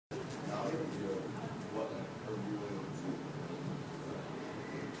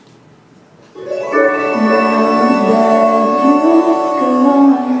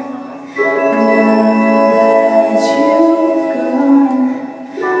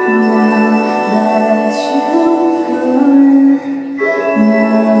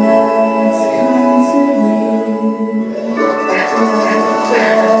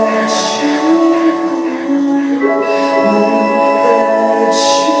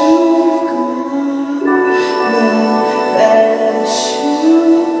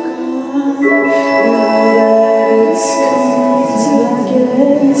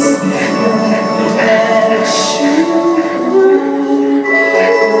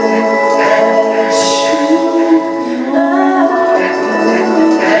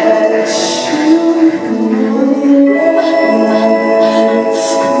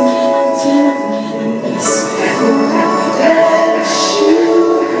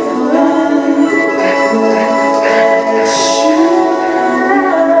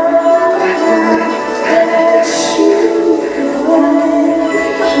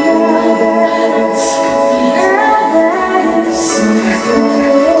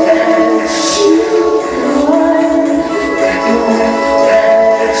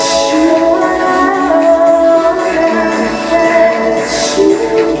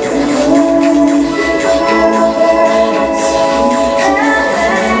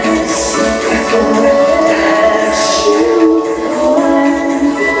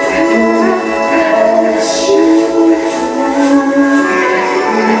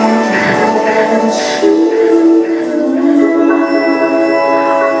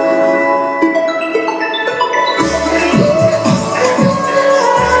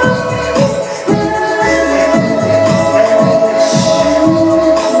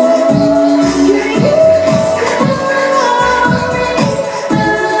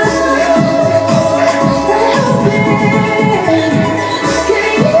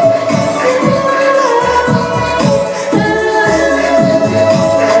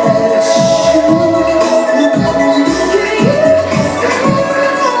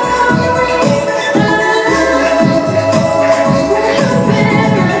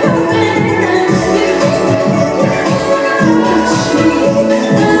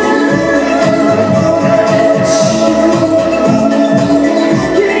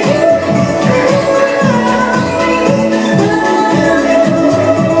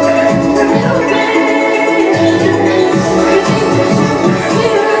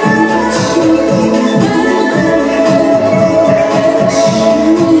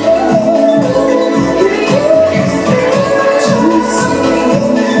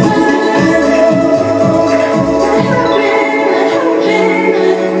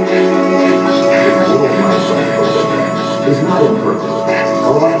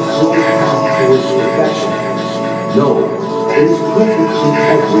is perfection. No, it is perfect in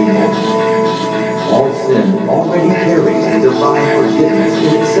every moment. All sin already carries the divine forgiveness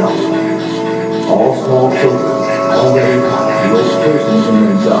in itself. All small children already have the old person in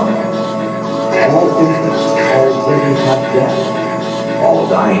themselves. All infants already have death. All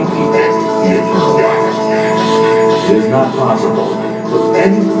dying people the eternal life. It is not possible for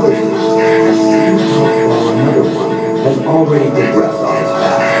any person to see how far another one has already progressed on his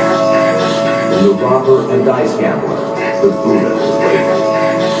path. In the robber and dice gambler, the Buddha is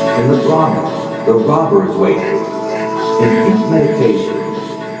waiting. In the Brahmin, the robber is waiting. In deep meditation,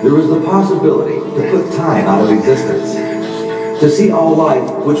 there is the possibility to put time out of existence, to see all life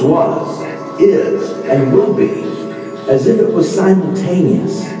which was, is, and will be, as if it was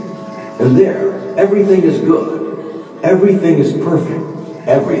simultaneous. And there, everything is good, everything is perfect,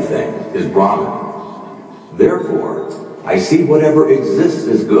 everything is Brahman. Therefore, I see whatever exists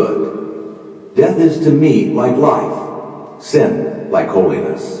is good. Death is to me like life, sin like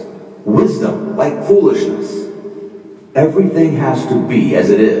holiness, wisdom like foolishness. Everything has to be as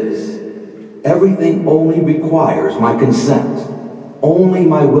it is. Everything only requires my consent, only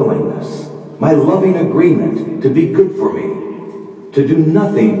my willingness, my loving agreement to be good for me, to do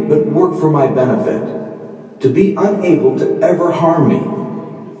nothing but work for my benefit, to be unable to ever harm me.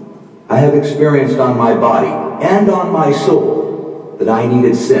 I have experienced on my body and on my soul that I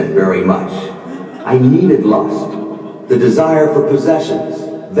needed sin very much. I needed lust, the desire for possessions,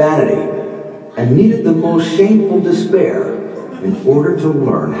 vanity, and needed the most shameful despair in order to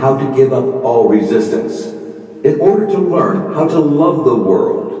learn how to give up all resistance, in order to learn how to love the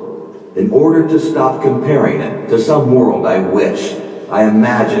world, in order to stop comparing it to some world I wish, I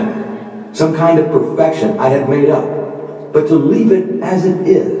imagine, some kind of perfection I had made up, but to leave it as it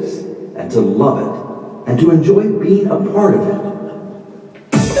is, and to love it, and to enjoy being a part of it.